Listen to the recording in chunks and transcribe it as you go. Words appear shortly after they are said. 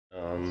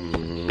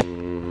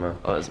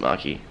Oh, there's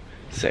Marky.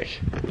 Sick.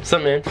 What's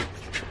up, man?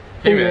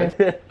 Hey man,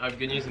 I have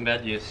good news and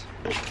bad news.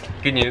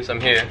 Good news, I'm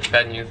here.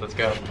 Bad news, let's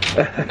go. You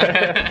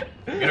got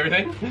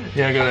everything?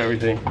 Yeah, I got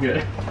everything.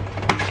 Good.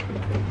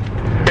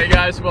 Hey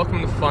guys,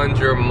 welcome to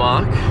Finder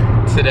Mark.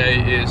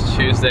 Today is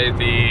Tuesday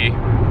the...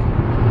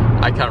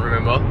 I can't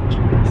remember.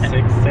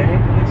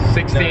 16th?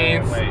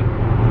 16th. No, wait.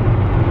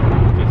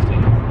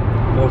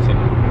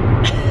 15th.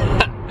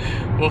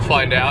 14th. We'll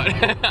find out.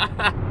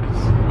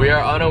 We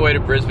are on our way to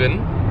Brisbane.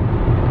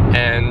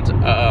 And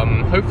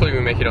hopefully we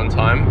make it on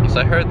time, because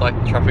I heard like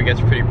the traffic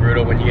gets pretty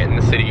brutal when you get in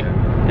the city.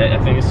 Yeah,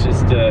 I think it's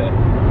just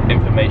an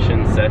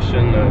information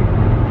session of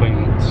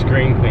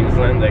Screen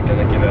Queensland. They're going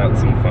to give out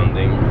some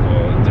funding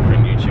for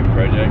different YouTube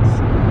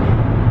projects.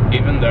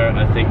 Even though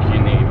I think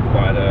you need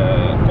quite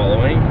a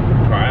following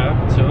prior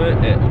to it,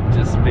 it'd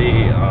just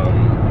be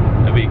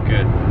it'd be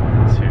good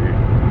to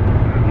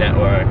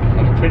network.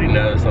 I'm pretty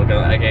nervous.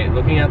 Okay,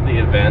 looking at the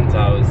event,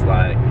 I was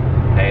like,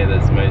 hey,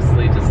 there's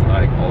mostly just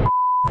like old.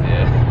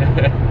 Yeah.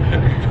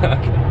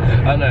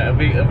 I don't know,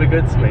 it'll be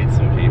good to meet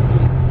some people,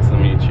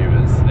 some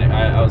YouTubers.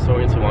 I was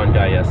talking to one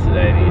guy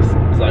yesterday and he's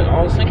like, oh,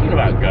 I was thinking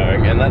about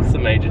going, and that's the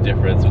major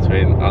difference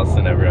between us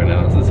and everyone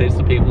else. It seems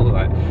to people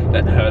like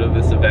that heard of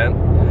this event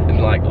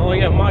and like, oh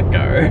yeah, might go.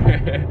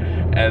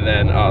 And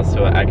then us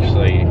who are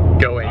actually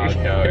going.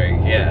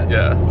 Yeah.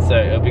 Yeah. So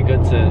it'll be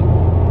good to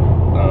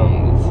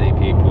see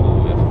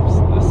people with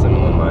a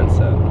similar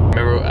mindset.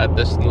 Remember at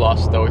this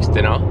last Stoics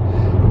dinner,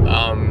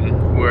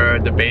 we're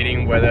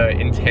debating whether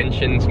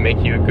intentions make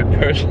you a good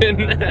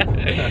person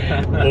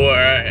or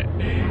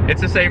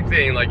it's the same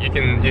thing. Like you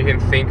can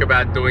think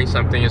about doing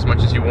something as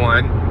much as you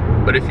want,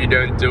 but if you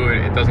don't do it,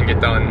 it doesn't get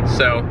done.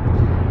 So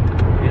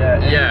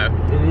yeah,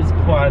 it is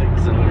quite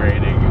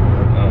exhilarating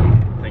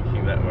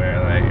thinking that we're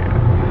like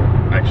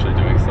actually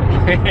doing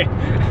something.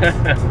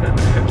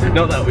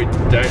 Not that we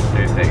don't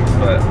do things,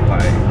 but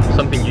like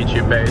something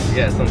YouTube based.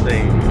 Yeah,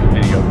 something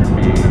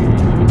videography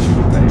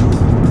YouTube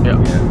based.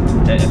 Yeah.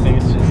 I think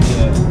it's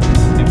just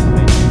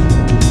information.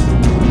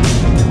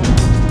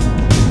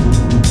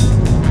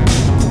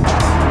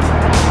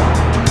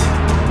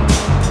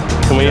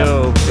 Can we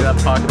all see that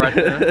park right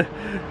there?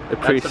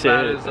 Appreciate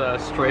That's about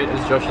as straight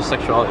as Josh's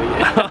sexuality.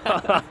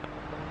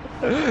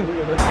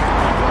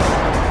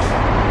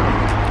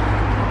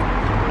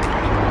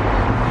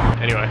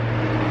 Anyway,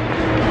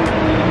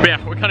 but yeah,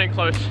 we're cutting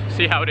close,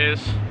 see how it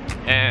is,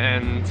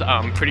 and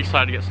I'm pretty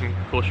excited to get some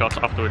cool shots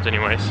afterwards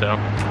anyway, so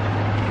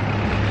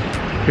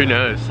who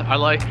knows.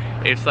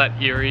 It's that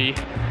eerie,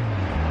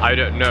 I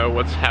don't know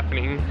what's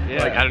happening,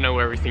 like I don't know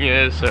where everything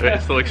is, so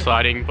it's still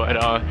exciting, but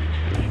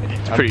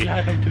it's pretty...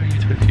 I'm doing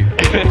it with you.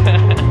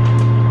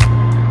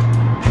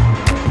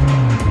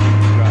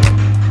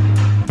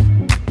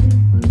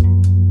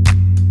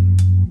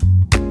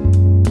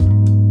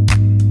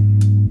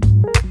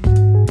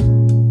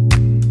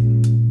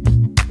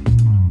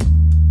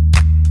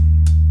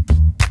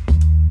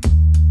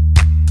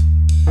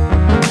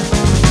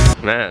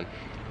 Man,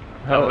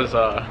 that was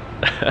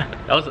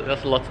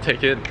that's a lot to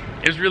take in.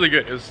 It was really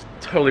good. It was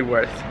totally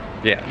worth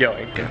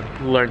going.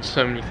 Learned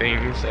so many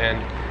things,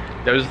 and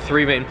there was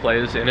 3 main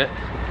players in it.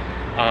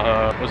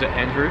 Was it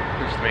Andrew,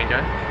 who's the main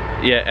guy?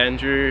 Yeah,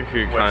 Andrew,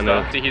 who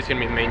he's gonna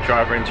be the main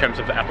driver in terms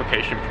of the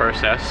application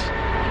process.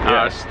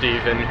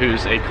 Stephen,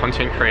 who's a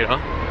content creator,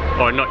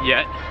 or not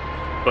yet,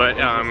 but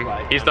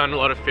he's done a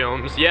lot of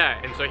films. Yeah,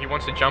 and so he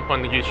wants to jump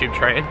on the YouTube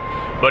train,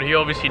 but he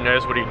obviously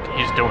knows what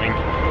he's doing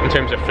in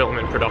terms of film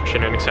and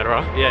production and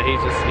etc. Yeah, he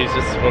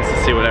just wants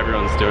to see what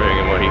everyone's doing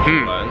and what he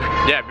can learn.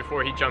 Yeah,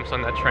 before he jumps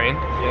on that train.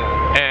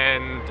 Yeah.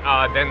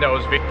 And then there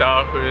was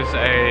Victor, who's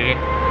a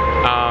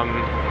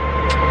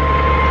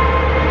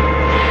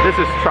this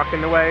is truck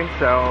in the way,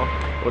 so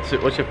what's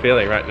your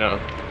feeling right now?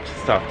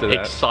 Just after that.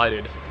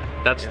 Excited.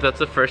 That's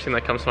the first thing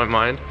that comes to my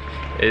mind,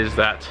 is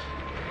that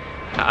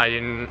I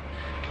didn't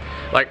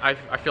I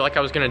feel like I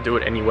was gonna do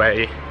it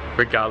anyway,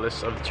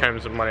 regardless of the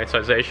terms of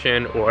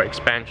monetization or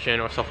expansion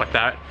or stuff like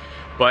that.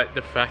 But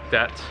the fact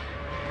that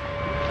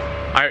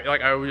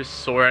I always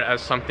saw it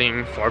as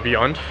something far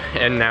beyond,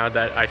 and now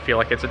that I feel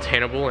like it's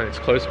attainable and it's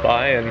close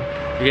by, and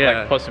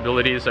like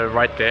possibilities are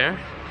right there,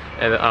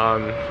 and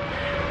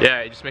yeah,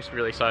 it just makes me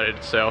really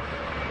excited. So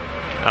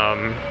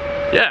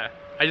yeah,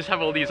 I just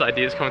have all these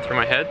ideas coming through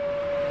my head,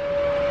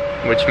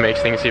 which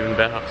makes things even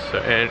better. So,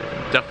 and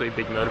definitely a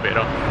big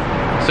motivator.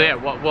 So yeah,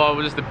 what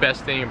was the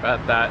best thing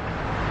about that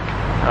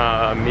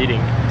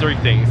meeting? 3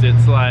 things.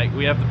 It's like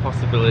we have the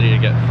possibility to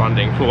get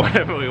funding for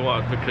whatever we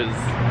want, because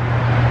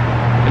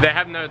they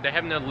have no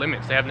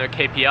limits. They have no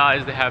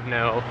KPIs.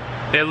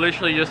 They're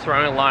literally just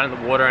throwing a line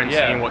in the water and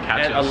seeing what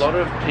catches. And a lot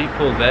of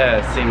people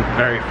there seem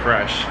very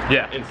fresh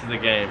into the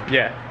game.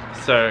 Yeah.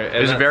 So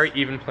it's a very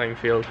even playing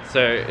field. So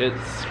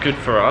it's good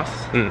for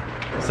us.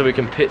 So we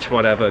can pitch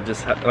whatever,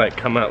 just like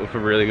come out with a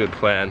really good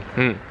plan,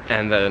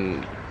 and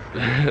then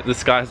the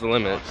sky's the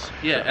limit.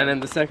 Yeah, and then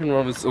the second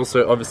one was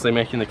also obviously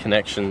making the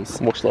connections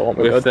with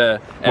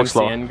the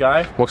MCN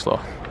guy. Walk slow.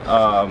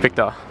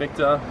 Victor.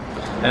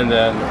 And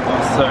then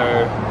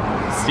also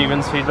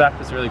Steven's feedback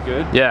was really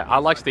good. Yeah, I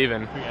like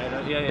Steven.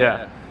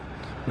 Yeah.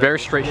 Very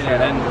straight shooter.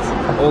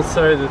 And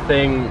also the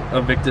thing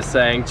of Victor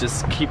saying,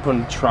 just keep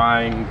on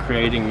trying,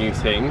 creating new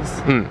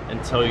things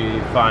until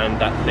you find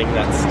that thing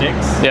that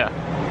sticks. Yeah.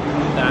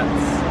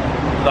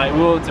 That's like, we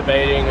were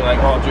debating like,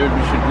 oh dude,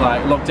 we should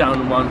like lock down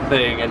on one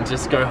thing and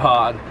just go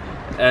hard.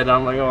 And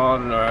I'm like, oh, I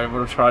don't know, I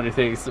want to try new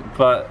things.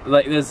 But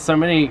like, there's so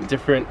many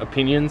different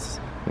opinions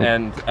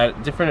and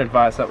different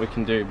advice that we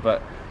can do.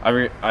 But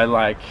I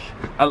like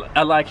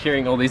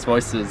hearing all these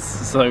voices,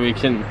 so we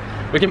can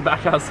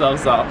back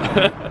ourselves up.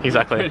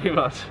 Exactly. Pretty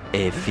much.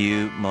 A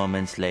few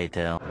moments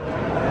later.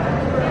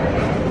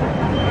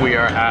 We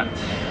are at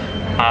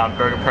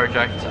Burger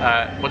Project.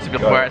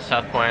 We're at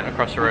South Point,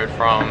 across the road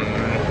from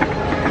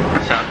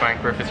South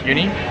Bank Griffith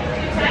Uni.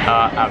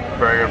 At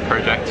Burger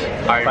Project.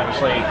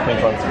 Actually,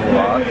 Queensland's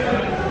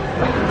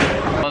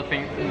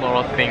a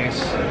lot of things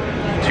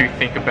to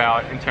think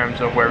about in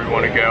terms of where we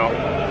want to go,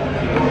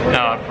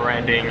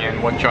 branding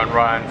and what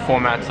genre and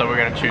formats that we're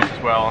going to choose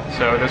as well.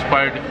 So there's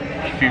quite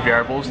a few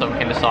variables that we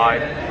can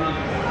decide,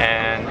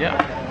 and yeah,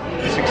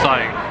 it's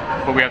exciting,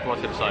 but we have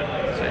lots to decide.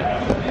 So,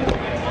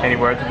 any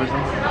words of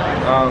wisdom?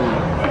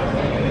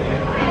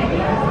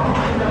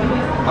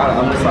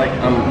 I'm just like,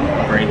 I'm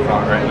brain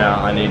fart right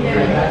now. I need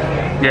food.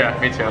 Yeah,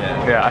 me too.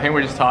 Yeah, I think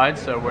we're just tired,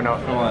 so we're not.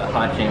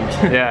 Hiking.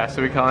 Yeah,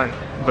 so we can't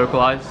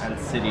vocalize. And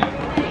city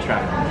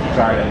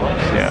driving.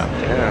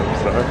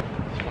 Yeah, so.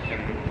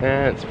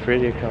 Yeah, it's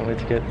pretty. I can't wait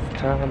to get this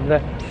time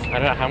lapse. I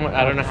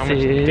don't know how much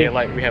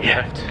daylight we have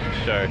left.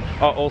 Sure.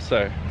 Oh,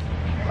 also,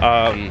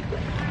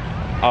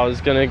 I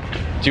was gonna.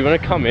 Do you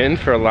want to come in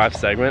for a live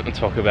segment and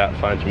talk about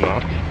Find Your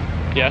Mark?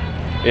 Yeah.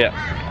 Yeah.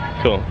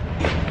 Cool.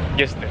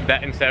 Just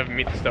that instead of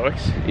Meet the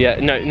Stoics. Yeah.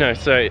 No.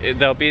 So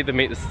there'll be the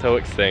Meet the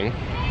Stoics thing.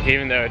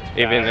 Even though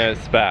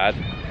it's bad,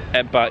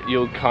 but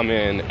you'll come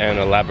in and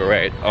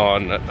elaborate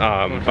on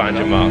Find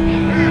Your Mark.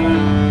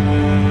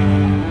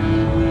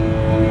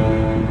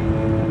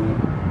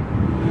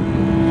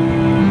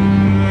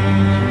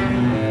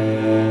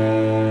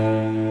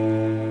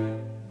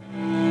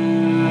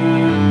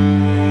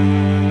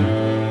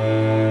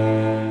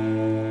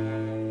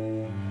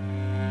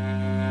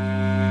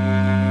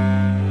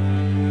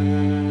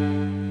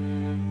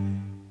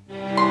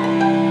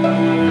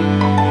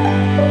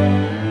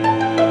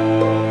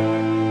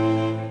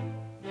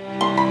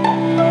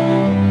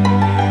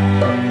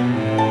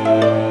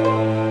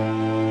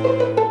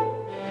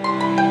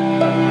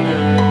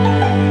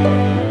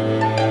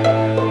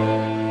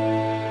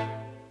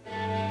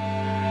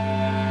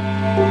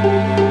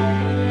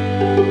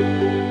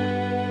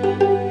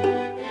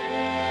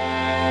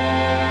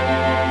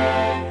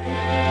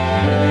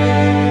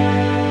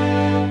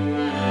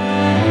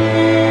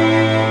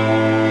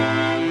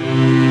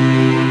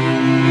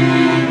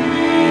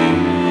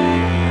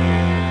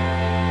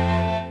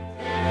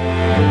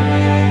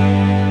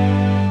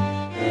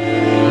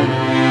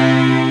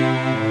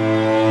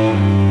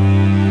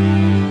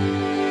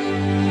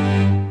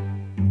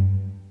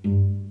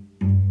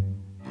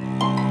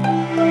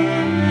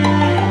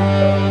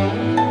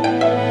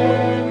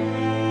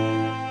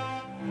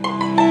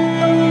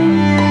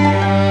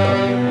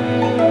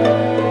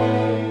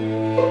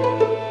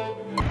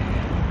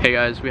 Hey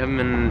guys, we haven't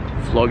been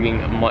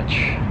vlogging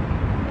much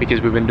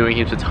because we've been doing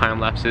heaps of time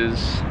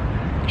lapses.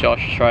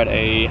 Josh tried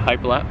a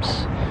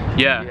hyperlapse.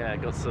 Yeah,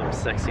 got some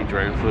sexy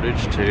drone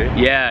footage too.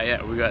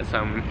 Yeah, we got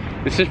some.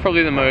 This is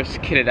probably the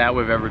most kitted out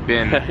we've ever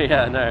been.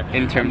 Yeah, no.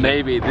 In terms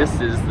maybe this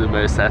is the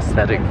most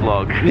aesthetic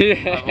vlog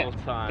of all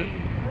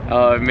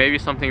time. Maybe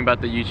something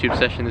about the YouTube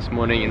session this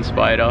morning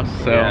inspired us.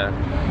 So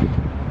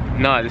yeah.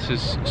 No, this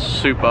is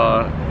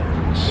super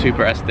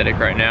aesthetic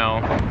right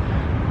now.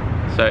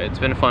 So it's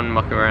been fun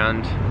mucking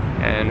around,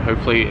 and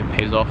hopefully it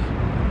pays off.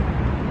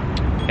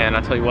 And I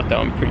tell you what though,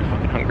 I'm pretty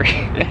fucking hungry.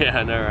 Yeah,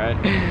 I know, right?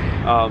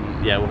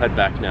 Yeah, we'll head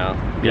back now.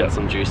 Get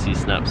some juicy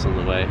snaps on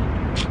the way.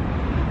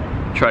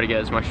 Try to get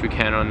as much as we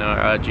can on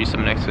our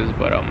G7Xs,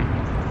 but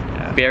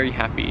yeah. very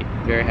happy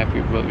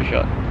with what we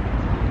shot.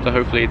 So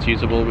hopefully it's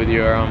usable with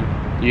your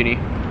uni.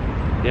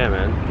 Yeah,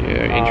 man.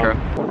 Your intro.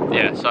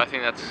 Yeah, so I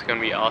think that's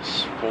gonna be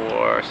us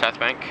for South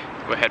Bank.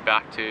 We'll head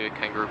back to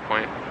Kangaroo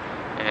Point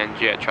and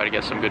yeah, try to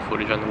get some good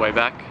footage on the way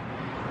back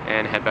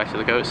and head back to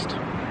the coast.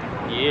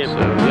 Yeah. So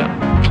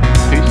yeah.